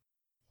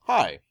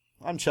Hi,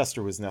 I'm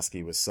Chester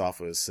Wisniewski with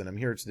Sophos, and I'm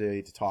here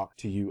today to talk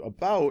to you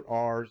about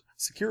our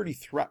security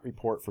threat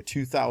report for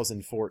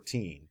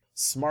 2014.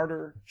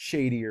 Smarter,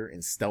 shadier,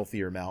 and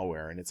stealthier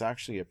malware. And it's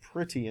actually a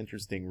pretty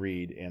interesting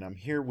read. And I'm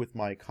here with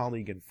my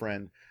colleague and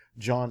friend,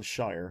 John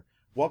Shire.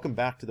 Welcome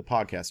back to the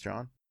podcast,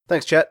 John.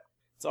 Thanks, Chet.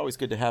 It's always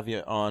good to have you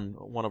on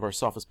one of our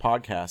Sophos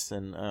podcasts,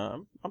 and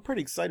I'm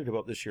pretty excited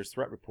about this year's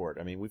threat report.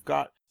 I mean, we've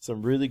got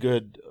some really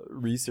good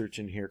research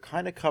in here,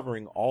 kind of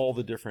covering all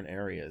the different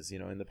areas. You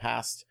know, in the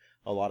past,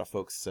 a lot of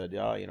folks said,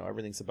 yeah, you know,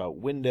 everything's about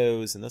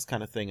Windows and this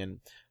kind of thing, and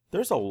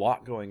there's a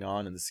lot going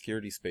on in the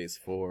security space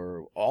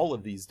for all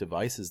of these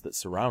devices that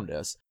surround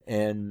us.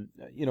 And,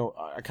 you know,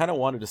 I kind of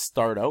wanted to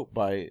start out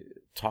by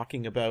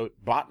talking about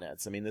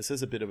botnets. I mean, this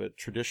is a bit of a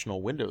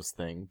traditional Windows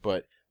thing,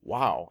 but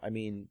wow, I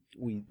mean,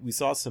 we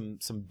saw some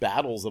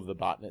battles of the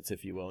botnets,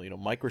 if you will. You know,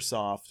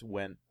 Microsoft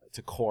went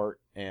to court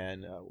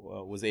and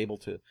was able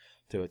to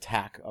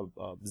attack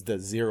the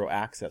Zero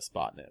Access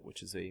botnet,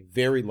 which is a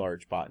very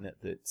large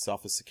botnet that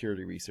Sophos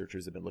security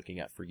researchers have been looking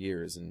at for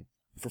years. And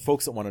for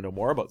folks that want to know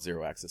more about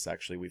Zero Access,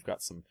 actually, we've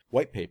got some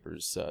white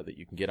papers that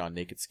you can get on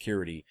Naked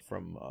Security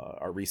from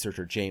our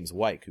researcher James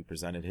White, who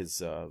presented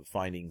his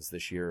findings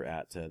this year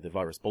at the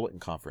Virus Bulletin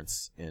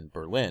Conference in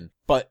Berlin.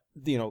 But,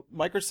 you know,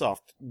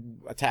 Microsoft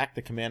attacked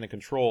the command and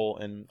control,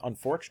 and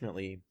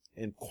unfortunately,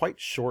 in quite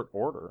short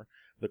order,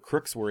 the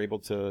crooks were able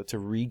to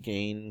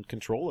regain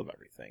control of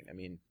everything. I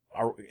mean,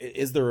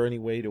 is there any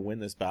way to win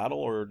this battle,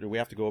 or do we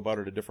have to go about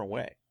it a different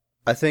way?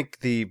 I think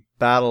the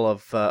battle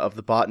of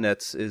the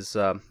botnets is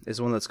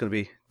one that's going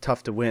to be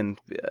tough to win.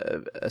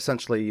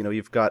 Essentially, you know,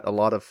 you've got a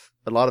lot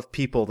of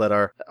people that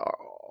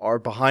are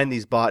behind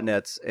these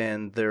botnets,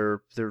 and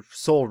their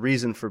sole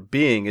reason for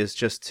being is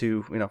just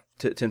to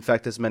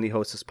infect as many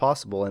hosts as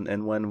possible.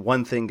 And when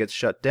one thing gets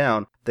shut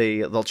down,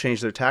 they'll change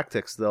their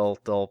tactics. They'll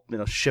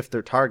shift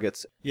their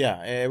targets.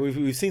 Yeah, and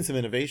we've seen some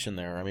innovation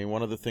there. I mean,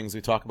 one of the things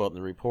we talk about in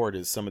the report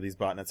is some of these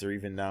botnets are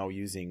even now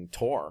using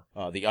Tor,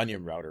 the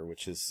Onion router,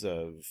 which is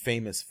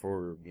famous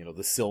for, you know,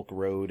 the Silk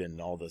Road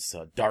and all this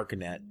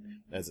darknet,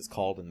 as it's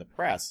called in the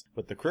press.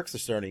 But the crooks are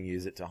starting to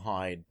use it to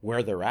hide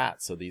where they're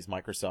at. So these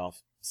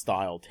Microsoft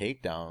style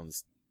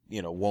takedowns, you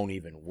know, won't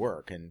even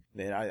work. And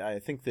I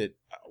think that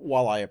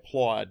while I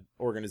applaud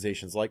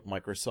organizations like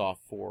Microsoft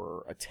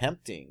for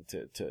attempting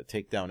to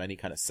take down any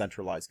kind of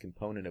centralized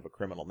component of a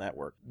criminal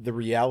network, the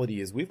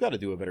reality is we've got to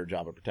do a better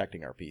job of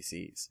protecting our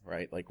PCs,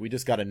 right? Like, we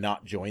just got to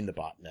not join the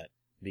botnet,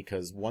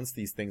 because once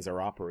these things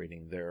are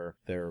operating,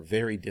 they're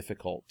very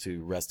difficult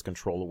to wrest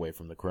control away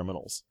from the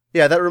criminals.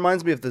 Yeah, that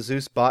reminds me of the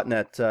Zeus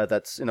botnet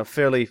that's, you know,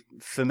 fairly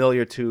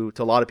familiar to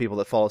a lot of people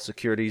that follow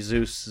security.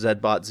 Zeus,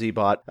 Zbot,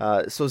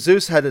 Zbot. So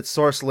Zeus had its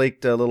source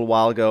leaked a little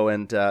while ago,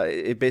 and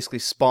it basically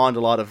spawned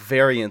a lot of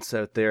variants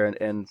out there.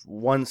 And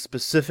one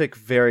specific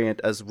variant,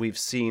 as we've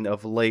seen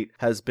of late,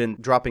 has been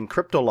dropping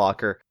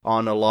CryptoLocker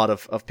on a lot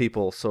of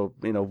people. So,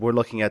 you know, we're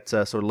looking at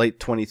sort of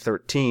late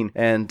 2013,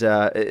 and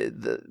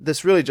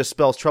this really just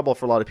spells trouble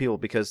for a lot of people,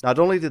 because not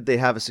only did they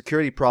have a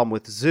security problem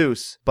with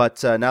Zeus,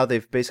 but now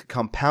they've basically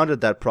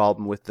compounded that problem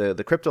with the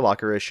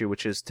CryptoLocker issue,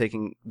 which is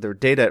taking their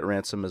data at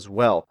ransom as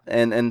well.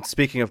 And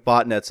speaking of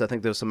botnets, I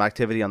think there was some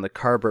activity on the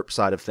Carburp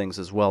side of things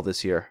as well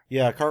this year.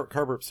 Yeah,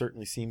 Carburp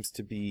certainly seems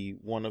to be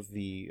one of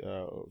the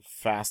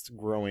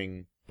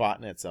fast-growing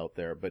botnets out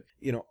there. But,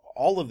 you know,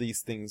 all of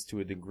these things to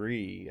a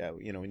degree,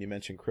 you know, when you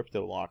mention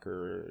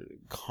CryptoLocker,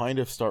 kind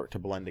of start to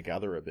blend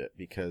together a bit,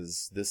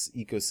 because this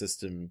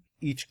ecosystem,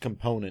 each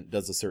component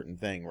does a certain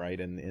thing, right?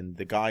 And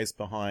the guys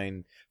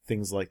behind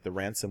things like the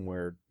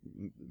ransomware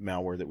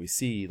malware that we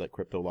see, like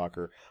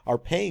CryptoLocker, are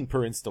paying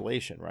per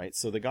installation, right?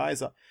 So the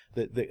guys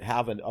that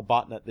have a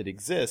botnet that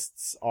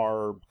exists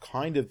are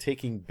kind of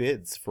taking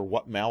bids for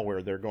what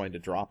malware they're going to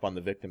drop on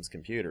the victim's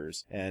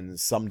computers. And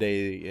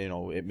someday, you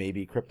know, it may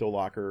be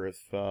CryptoLocker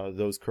if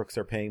those crooks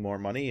are paying more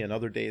money, and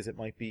other days it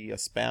might be a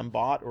spam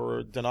bot or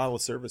a denial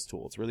of service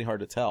tool. It's really hard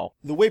to tell.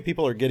 The way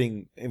people are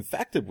getting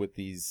infected with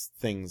these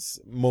things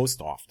most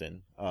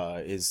often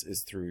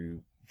is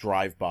through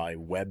drive-by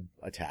web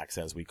attacks,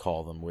 as we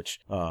call them, which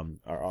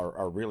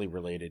are really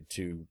related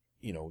to,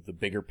 you know, the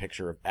bigger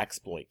picture of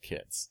exploit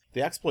kits.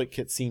 The exploit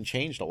kit scene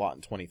changed a lot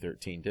in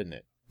 2013, didn't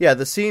it? Yeah,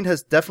 the scene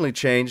has definitely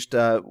changed.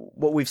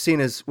 What we've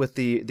seen is with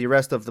the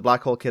arrest of the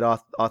Black Hole Kit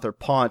author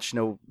Paunch, you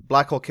know,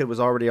 Black Hole Kit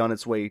was already on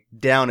its way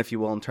down, if you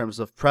will, in terms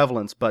of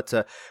prevalence, but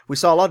we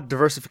saw a lot of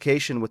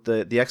diversification with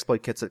the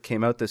exploit kits that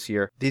came out this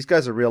year. These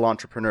guys are real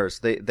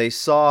entrepreneurs. They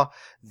saw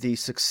the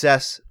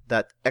success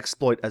that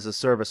exploit as a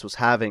service was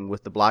having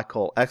with the Black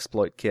Hole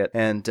exploit kit,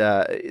 and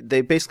they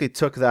basically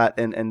took that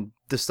and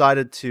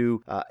decided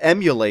to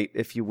emulate,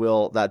 if you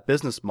will, that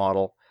business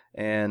model,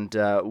 and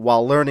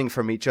while learning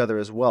from each other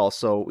as well.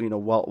 So, you know,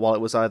 while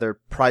it was either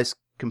price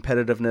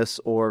competitiveness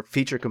or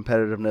feature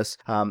competitiveness,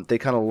 they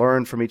kind of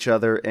learned from each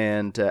other,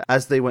 and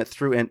as they went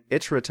through and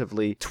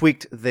iteratively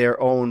tweaked their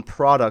own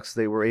products,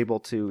 they were able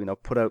to, you know,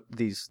 put out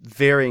these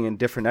varying and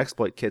different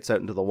exploit kits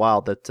out into the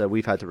wild that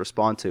we've had to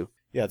respond to.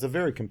 Yeah, it's a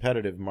very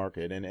competitive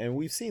market, and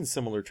we've seen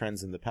similar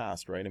trends in the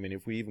past, right? I mean,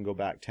 if we even go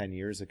back 10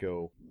 years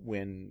ago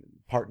when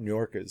Hart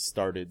Norkas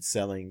started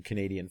selling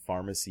Canadian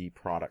pharmacy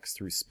products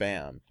through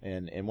spam.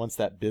 And once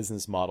that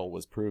business model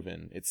was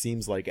proven, it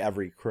seems like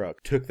every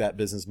crook took that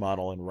business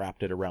model and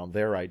wrapped it around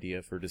their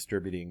idea for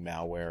distributing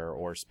malware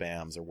or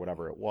spams or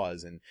whatever it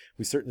was. And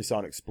we certainly saw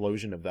an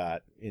explosion of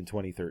that in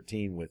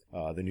 2013 with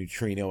the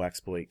Neutrino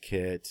exploit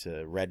kit,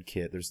 Red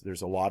Kit.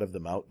 There's a lot of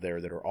them out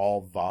there that are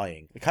all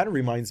vying. It kind of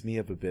reminds me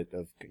of a bit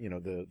of,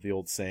 the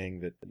old saying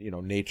that,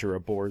 nature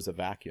abhors a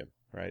vacuum.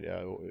 Right,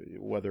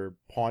 whether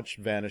Ponch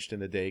vanished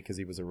in a day because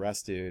he was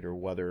arrested, or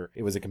whether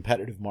it was a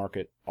competitive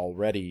market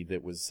already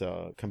that was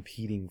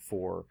competing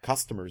for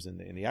customers in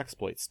the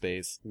exploit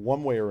space,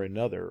 one way or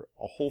another,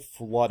 a whole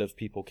flood of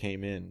people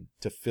came in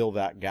to fill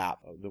that gap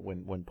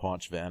when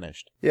Ponch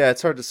vanished. Yeah,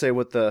 it's hard to say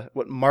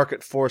what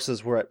market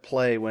forces were at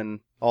play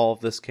when all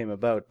of this came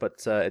about,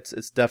 but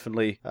it's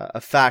definitely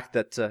a fact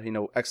that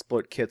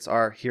exploit kits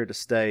are here to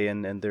stay,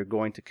 and they're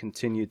going to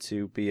continue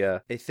to be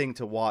a thing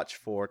to watch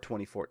for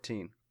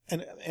 2014.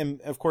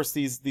 And of course,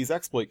 these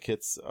exploit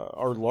kits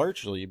are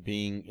largely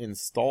being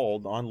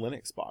installed on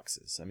Linux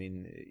boxes. I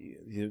mean,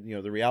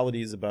 the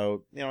reality is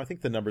about, I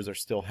think the numbers are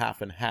still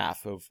half and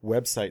half of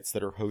websites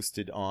that are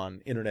hosted on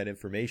Internet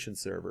Information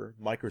Server,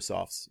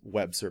 Microsoft's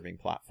web serving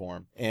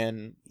platform,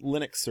 and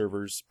Linux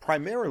servers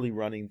primarily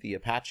running the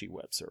Apache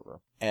web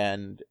server.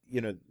 And,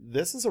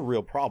 this is a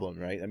real problem,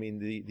 right? I mean,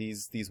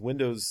 these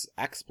Windows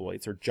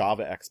exploits or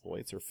Java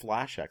exploits or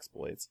Flash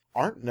exploits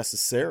aren't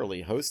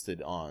necessarily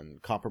hosted on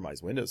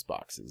compromised Windows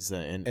boxes.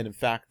 And in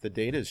fact, the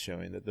data is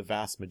showing that the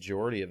vast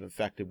majority of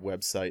infected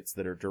websites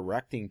that are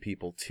directing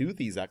people to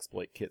these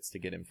exploit kits to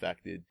get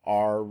infected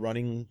are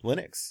running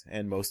Linux,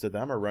 and most of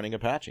them are running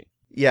Apache.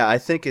 Yeah, I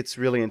think it's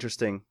really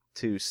interesting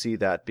to see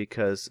that,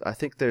 because I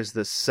think there's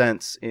this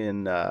sense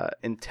in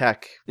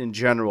tech in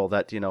general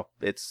that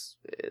it's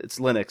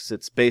Linux,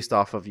 it's based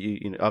off of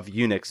of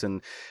Unix,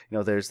 and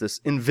there's this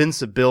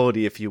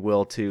invincibility, if you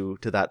will, to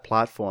that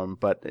platform.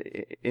 But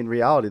in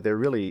reality, there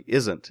really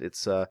isn't.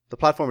 It's the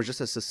platform is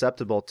just as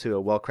susceptible to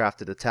a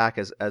well-crafted attack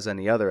as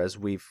any other, as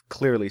we've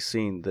clearly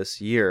seen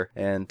this year.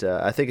 And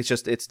I think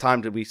it's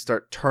time that we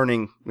start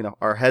turning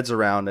our heads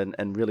around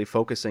and really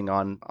focusing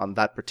on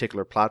that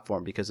particular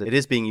platform, because it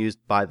is being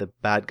used by the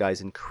bad guys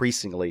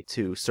increasingly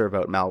to serve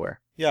out malware.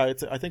 Yeah,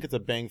 I think it's a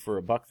bang for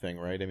a buck thing,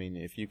 right? I mean,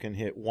 if you can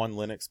hit one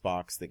Linux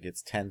box that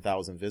gets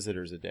 10,000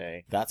 visitors a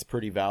day, that's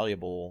pretty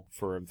valuable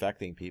for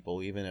infecting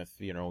people, even if,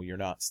 you're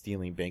not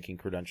stealing banking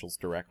credentials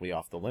directly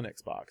off the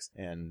Linux box.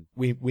 And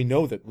we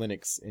know that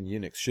Linux and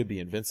Unix should be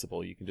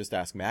invincible. You can just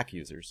ask Mac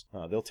users.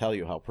 They'll tell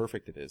you how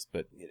perfect it is,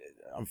 but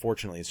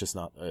unfortunately, it's just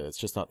not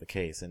the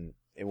case. And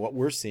what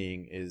we're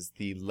seeing is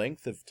the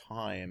length of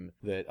time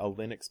that a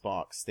Linux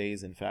box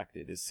stays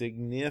infected is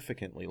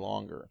significantly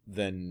longer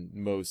than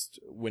most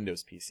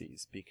Windows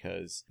PCs,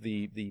 because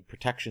the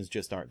protections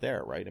just aren't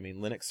there, right? I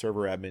mean, Linux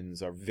server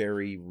admins are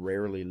very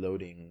rarely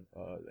loading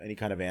any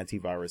kind of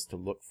antivirus to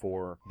look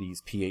for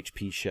these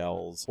PHP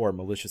shells or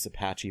malicious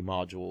Apache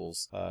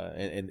modules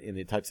and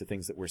the types of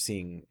things that we're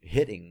seeing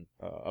hitting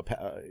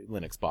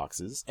Linux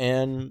boxes.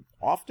 And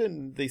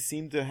often they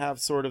seem to have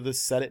sort of this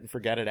set it and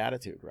forget it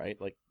attitude, right?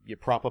 Like, you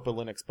prop up a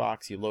Linux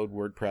box, you load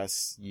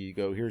WordPress, you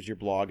go, here's your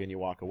blog, and you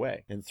walk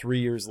away. And 3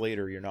 years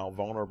later, you're now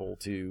vulnerable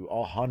to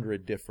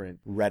 100 different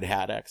Red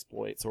Hat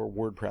exploits or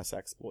WordPress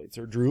exploits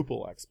or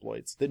Drupal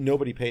exploits that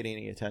nobody paid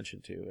any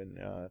attention to.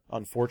 And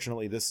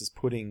unfortunately, this is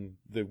putting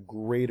the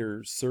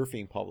greater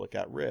surfing public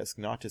at risk,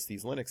 not just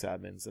these Linux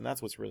admins. And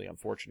that's what's really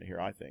unfortunate here,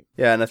 I think.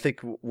 Yeah, and I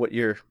think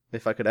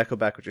if I could echo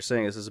back what you're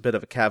saying, is a bit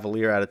of a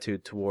cavalier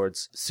attitude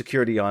towards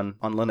security on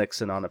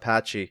Linux and on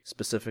Apache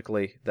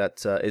specifically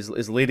that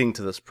is leading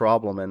to this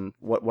problem. And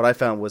what I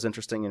found was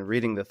interesting in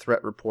reading the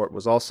threat report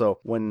was also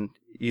when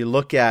you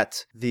look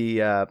at the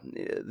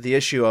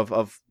issue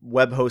of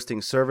web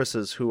hosting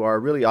services who are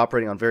really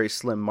operating on very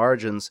slim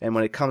margins, and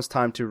when it comes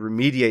time to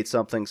remediate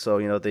something,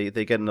 so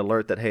they get an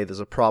alert that, hey, there's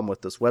a problem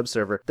with this web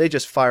server, they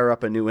just fire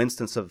up a new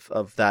instance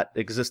of that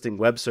existing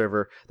web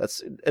server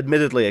that's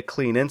admittedly a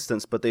clean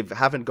instance, but they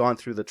haven't gone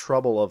through the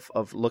trouble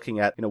of looking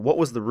at what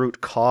was the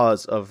root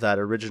cause of that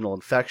original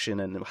infection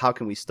and how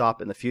can we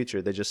stop in the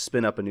future. They just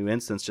spin up a new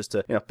instance just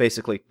to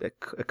basically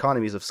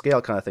economies of scale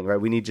kind of thing,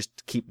 right? We need just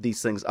to keep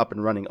these things up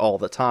and running all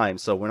the time,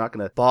 so we're not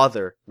going to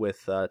bother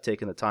with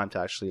taking the time to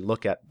actually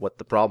look at what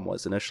the problem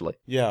was initially.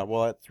 Yeah,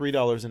 well, at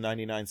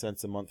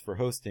 $3.99 a month for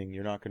hosting,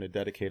 you're not going to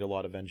dedicate a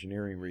lot of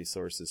engineering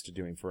resources to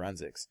doing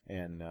forensics.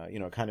 And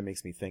it kind of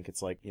makes me think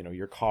it's like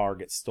your car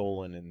gets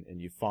stolen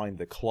and you find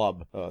the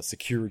club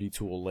security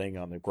tool laying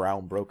on the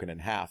ground broken in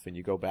half, and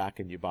you go back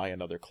and you buy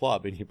another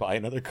club and you buy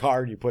another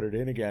car and you put it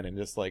in again, and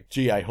just like,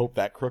 gee, I hope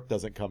that crook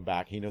doesn't come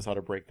back. He knows how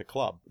to break the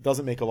club. It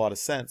doesn't make a lot of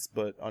sense,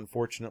 but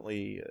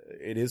unfortunately,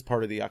 it is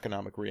part of the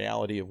economic reality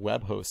reality of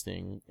web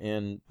hosting.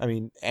 And I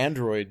mean,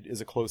 Android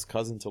is a close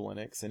cousin to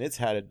Linux, and it's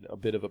had a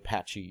bit of a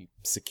patchy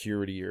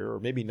security year, or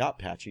maybe not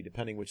patchy,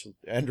 depending which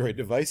Android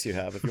device you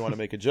have, if you want to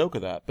make a joke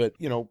of that. But,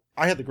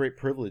 I had the great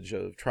privilege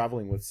of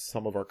traveling with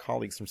some of our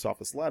colleagues from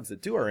Sophos Labs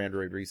that do our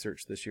Android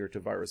research this year to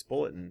Virus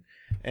Bulletin.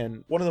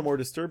 And one of the more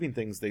disturbing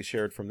things they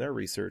shared from their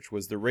research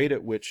was the rate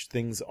at which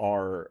things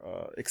are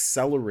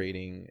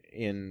accelerating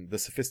in the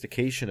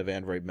sophistication of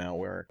Android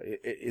malware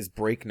is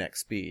breakneck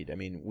speed. I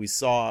mean, we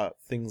saw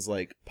things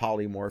like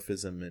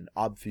polymorphism and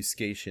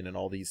obfuscation and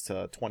all these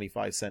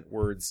 25-cent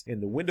words in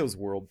the Windows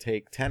world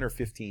take 10 or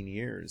 15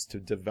 years to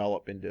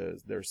develop into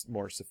their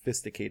more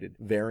sophisticated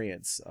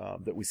variants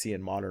that we see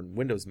in modern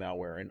Windows malware.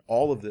 And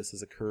all of this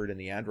has occurred in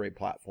the Android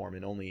platform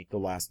in only the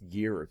last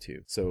year or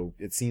two. So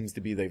it seems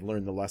to be they've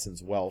learned the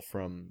lessons well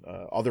from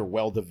other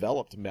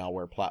well-developed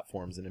malware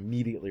platforms and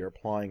immediately are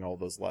applying all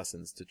those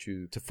lessons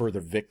to further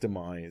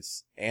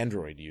victimize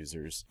Android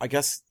users. I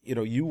guess,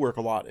 you work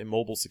a lot in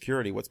mobile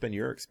security. What's been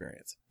your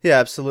experience? Yeah,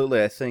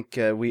 absolutely. I think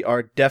we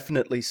are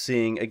definitely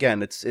seeing,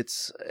 again,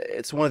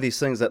 it's one of these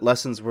things that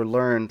lessons were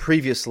learned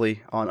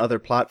previously on other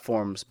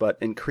platforms, but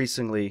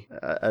increasingly,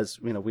 as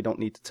we don't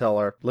need to tell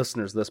our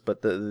listeners this,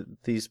 but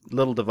these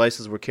little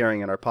devices we're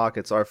carrying in our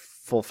pockets are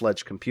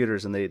full-fledged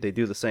computers, and they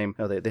do the same.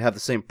 They have the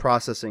same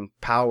processing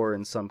power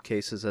in some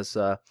cases as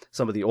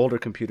some of the older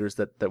computers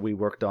that we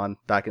worked on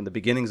back in the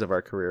beginnings of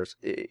our careers.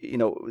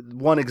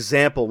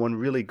 One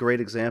really great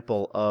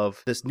example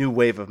of this new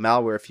wave of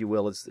malware, if you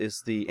will,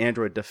 is the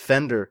Android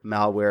Defender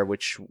malware,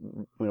 which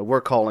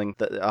we're calling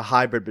a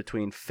hybrid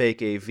between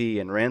fake AV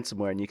and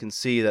ransomware. And you can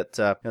see that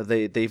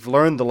they've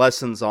learned the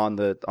lessons on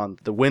the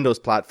Windows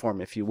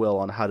platform, if you will,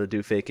 on how to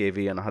do fake AV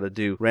and how to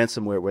do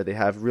ransomware, where they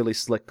have really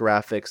slick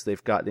graphics.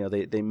 They've got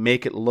they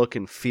make it look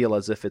and feel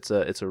as if it's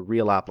a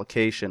real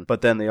application.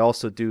 But then they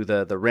also do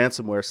the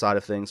ransomware side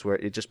of things, where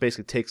it just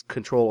basically takes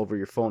control over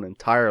your phone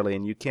entirely,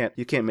 and you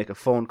can't make a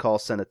phone call,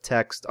 send a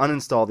text,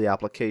 uninstall the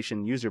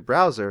application, use your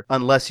browser,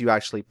 unless you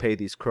actually pay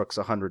these crooks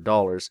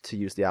 $100 to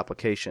use the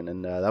application.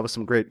 And that was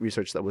some great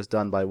research that was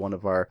done by one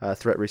of our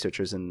threat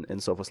researchers in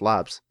Sophos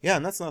Labs. Yeah,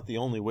 and that's not the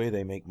only way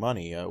they make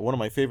money. One of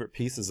my favorite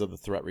pieces of the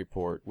threat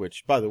report,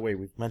 which, by the way,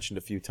 we've mentioned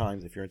a few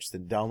times, if you're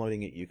interested in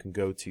downloading it, you can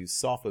go to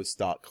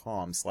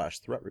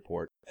sophos.com/threat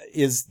report,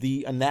 is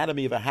the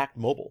anatomy of a hacked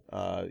mobile.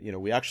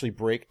 We actually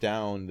break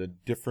down the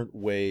different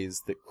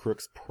ways that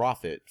crooks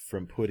profit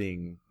from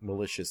putting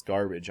malicious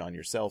garbage on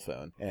your cell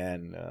phone.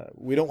 And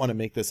we don't want to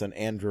make this an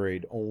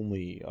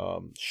Android-only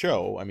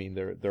show. I mean,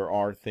 there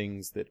are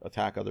things that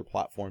attack other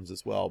platforms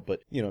as well.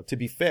 But, to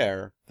be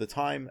fair, the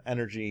time,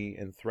 energy,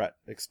 and threat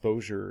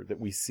exposure that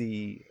we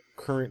see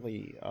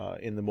currently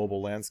in the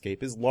mobile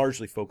landscape is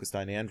largely focused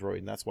on Android,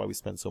 and that's why we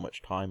spend so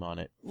much time on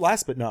it.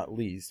 Last but not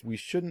least, we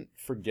shouldn't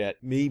forget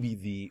maybe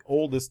the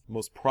oldest,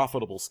 most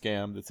profitable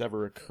scam that's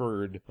ever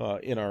occurred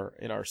in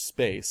our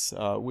space,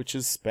 which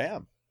is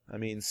spam. I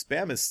mean,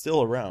 spam is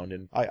still around,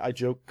 and I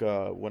joke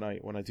when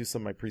I do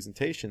some of my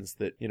presentations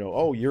that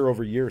year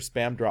over year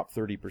spam dropped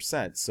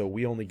 30%, so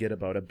we only get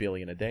about 1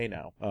 billion a day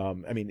now.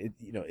 I mean,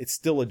 it's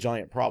still a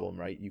giant problem,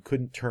 right? You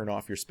couldn't turn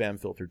off your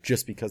spam filter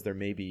just because there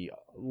may be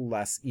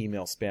less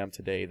email spam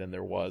today than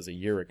there was a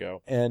year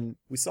ago. And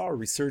we saw a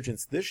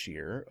resurgence this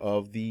year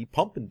of the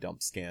pump and dump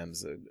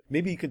scams.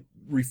 Maybe you could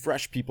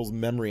refresh people's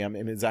memory on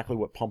exactly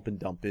what pump and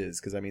dump is,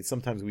 because I mean,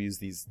 sometimes we use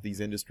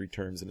these industry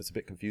terms and it's a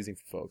bit confusing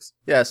for folks.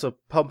 Yeah, so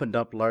pump and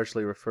dump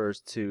largely refers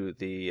to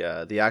the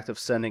act of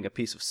sending a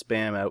piece of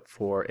spam out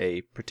for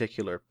a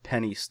particular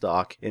penny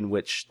stock in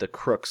which the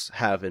crooks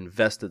have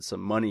invested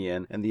some money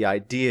in, and the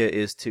idea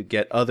is to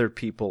get other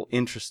people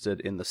interested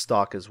in the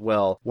stock as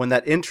well. When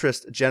that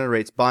interest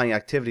generates buying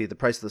activity, the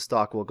price of the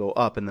stock will go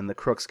up, and then the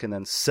crooks can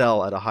then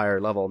sell at a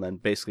higher level and then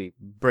basically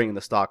bring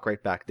the stock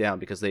right back down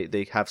because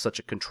they have such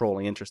a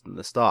controlling interest in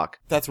the stock.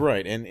 That's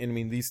right. And I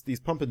mean, these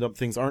pump and dump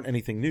things aren't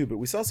anything new, but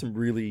we saw some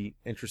really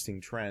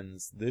interesting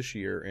trends this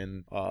year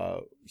in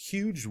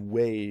huge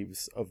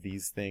waves of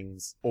these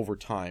things over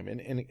time.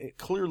 And it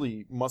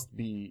clearly must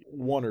be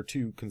one or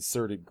two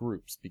concerted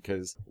groups,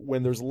 because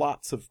when there's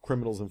lots of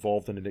criminals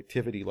involved in an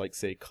activity like,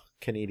 say,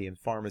 Canadian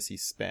pharmacy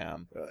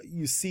spam,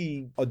 you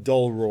see a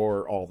dull roar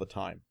all the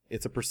time.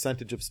 It's a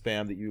percentage of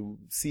spam that you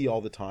see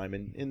all the time,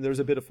 and there's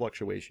a bit of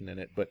fluctuation in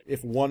it. But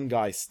if one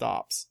guy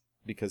stops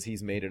because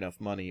he's made enough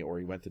money or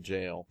he went to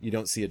jail, you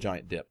don't see a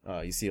giant dip.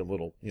 You see a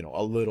little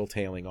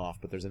tailing off,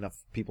 but there's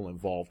enough people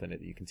involved in it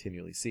that you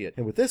continually see it.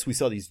 And with this, we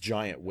saw these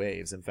giant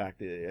waves. In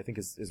fact, I think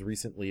as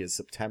recently as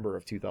September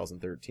of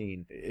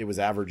 2013, it was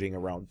averaging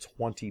around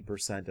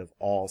 20% of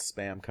all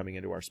spam coming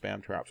into our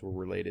spam traps were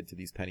related to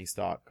these penny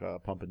stock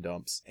pump and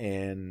dumps.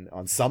 And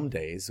on some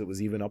days, it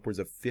was even upwards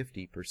of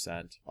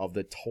 50% of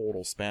the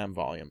total spam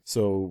volume.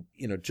 So,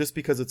 just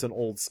because it's an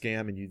old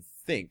scam and you'd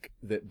think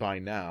that by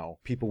now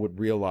people would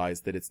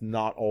realize that it's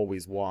not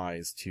always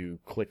wise to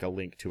click a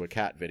link to a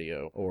cat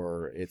video,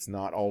 or it's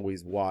not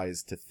always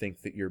wise to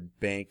think that your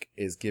bank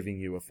is giving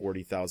you a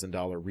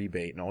 $40,000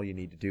 rebate and all you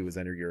need to do is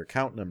enter your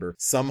account number.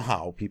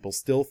 Somehow people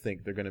still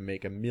think they're going to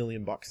make $1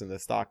 million in the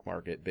stock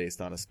market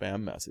based on a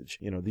spam message.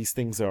 You know, these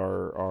things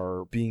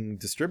are being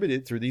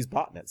distributed through these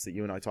botnets that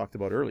you and I talked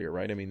about earlier,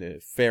 right? I mean, the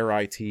Fair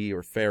IT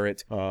or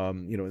Ferret,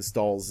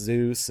 installs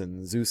Zeus,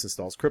 and Zeus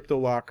installs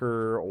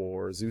CryptoLocker,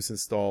 or Zeus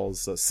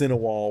installs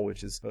Cinewall,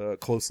 which is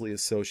closely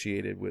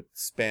associated with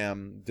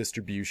spam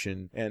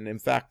distribution. And in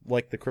fact,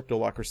 like the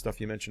CryptoLocker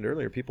stuff you mentioned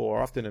earlier, people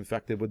are often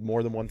infected with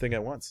more than one thing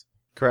at once.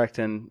 Correct,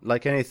 and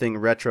like anything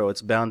retro,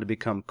 it's bound to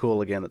become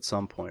cool again at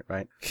some point,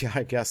 right? Yeah,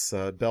 I guess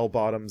bell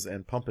bottoms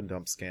and pump and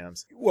dump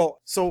scams. Well,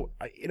 so,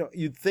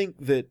 you'd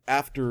think that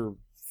after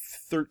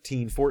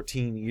 13,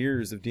 14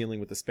 years of dealing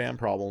with the spam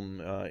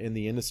problem in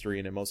the industry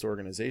and in most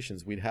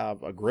organizations, we'd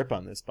have a grip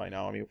on this by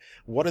now. I mean,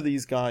 what are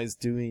these guys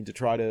doing to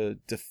try to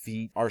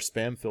defeat our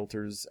spam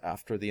filters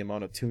after the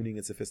amount of tuning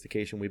and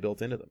sophistication we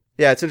built into them?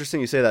 Yeah, it's interesting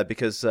you say that,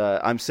 because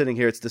I'm sitting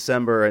here, it's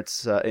December,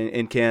 it's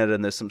in Canada,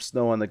 and there's some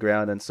snow on the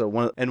ground, and so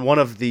one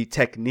of the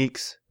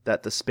techniques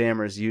that the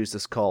spammers use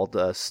is called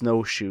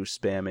snowshoe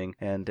spamming,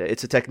 and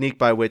it's a technique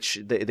by which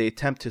they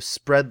attempt to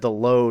spread the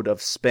load of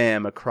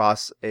spam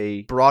across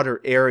a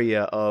broader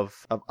area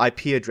of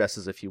IP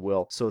addresses, if you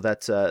will, so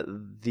that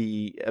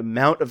the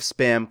amount of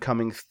spam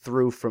coming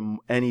through from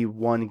any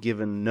one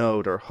given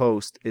node or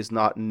host is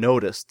not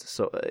noticed.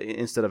 So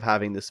instead of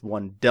having this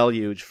one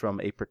deluge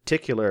from a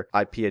particular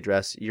IP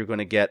address, you're going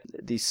to get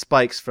these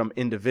spikes from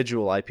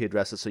individual IP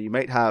addresses. So you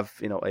might have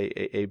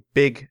a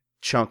big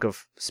chunk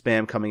of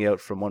spam coming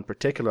out from one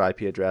particular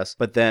IP address,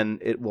 but then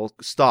it will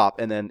stop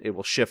and then it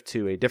will shift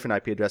to a different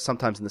IP address,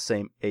 sometimes in the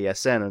same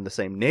ASN or in the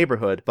same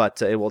neighborhood, but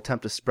it will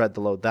attempt to spread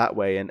the load that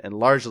way. And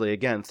largely,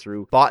 again,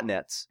 through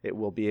botnets, it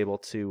will be able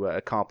to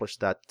accomplish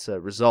that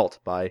result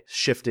by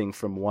shifting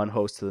from one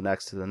host to the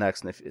next to the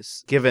next. And if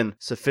it's given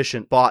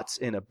sufficient bots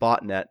in a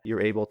botnet, you're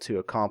able to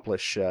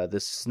accomplish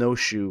this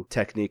snowshoe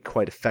technique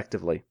quite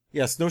effectively.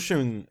 Yeah,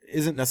 snowshoeing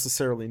isn't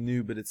necessarily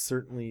new, but it's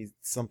certainly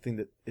something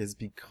that has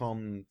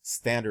become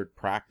standard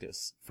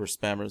practice for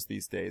spammers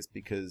these days,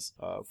 because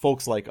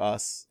folks like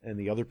us and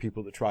the other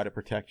people that try to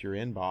protect your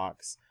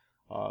inbox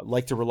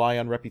like to rely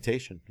on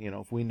reputation.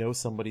 If we know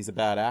somebody's a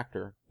bad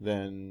actor,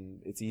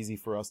 then it's easy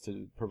for us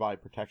to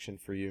provide protection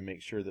for you,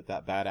 make sure that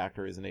that bad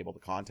actor isn't able to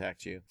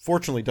contact you.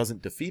 Fortunately, it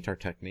doesn't defeat our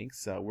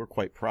techniques. We're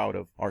quite proud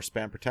of our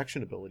spam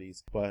protection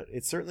abilities, but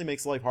it certainly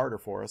makes life harder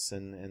for us,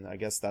 and I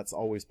guess that's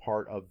always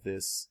part of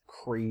this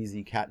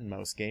crazy cat and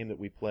mouse game that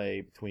we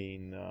play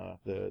between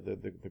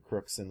the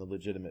crooks and the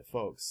legitimate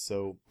folks.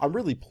 So I'm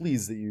really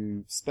pleased that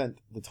you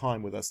spent the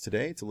time with us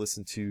today to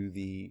listen to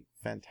the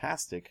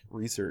fantastic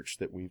research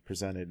that we've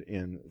presented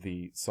in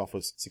the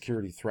Sophos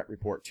Security Threat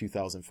Report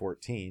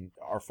 2014.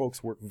 Our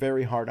folks work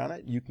very hard on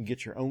it. You can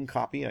get your own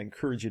copy. I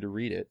encourage you to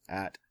read it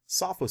at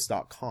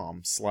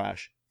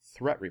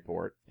sophos.com/threat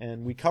report.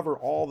 And we cover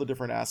all the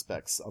different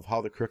aspects of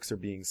how the crooks are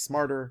being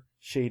smarter,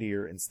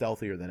 shadier, and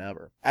stealthier than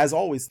ever. As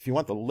always, if you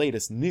want the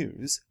latest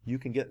news, you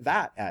can get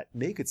that at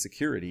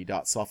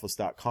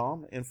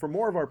nakedsecurity.sophos.com. And for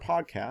more of our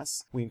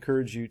podcasts, we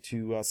encourage you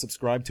to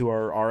subscribe to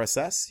our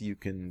RSS. You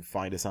can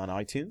find us on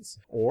iTunes,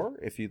 or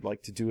if you'd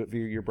like to do it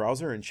via your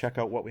browser and check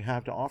out what we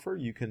have to offer,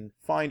 you can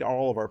find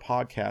all of our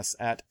podcasts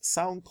at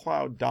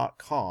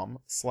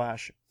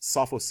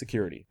soundcloud.com/Sophos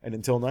Security. And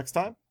until next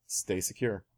time, stay secure.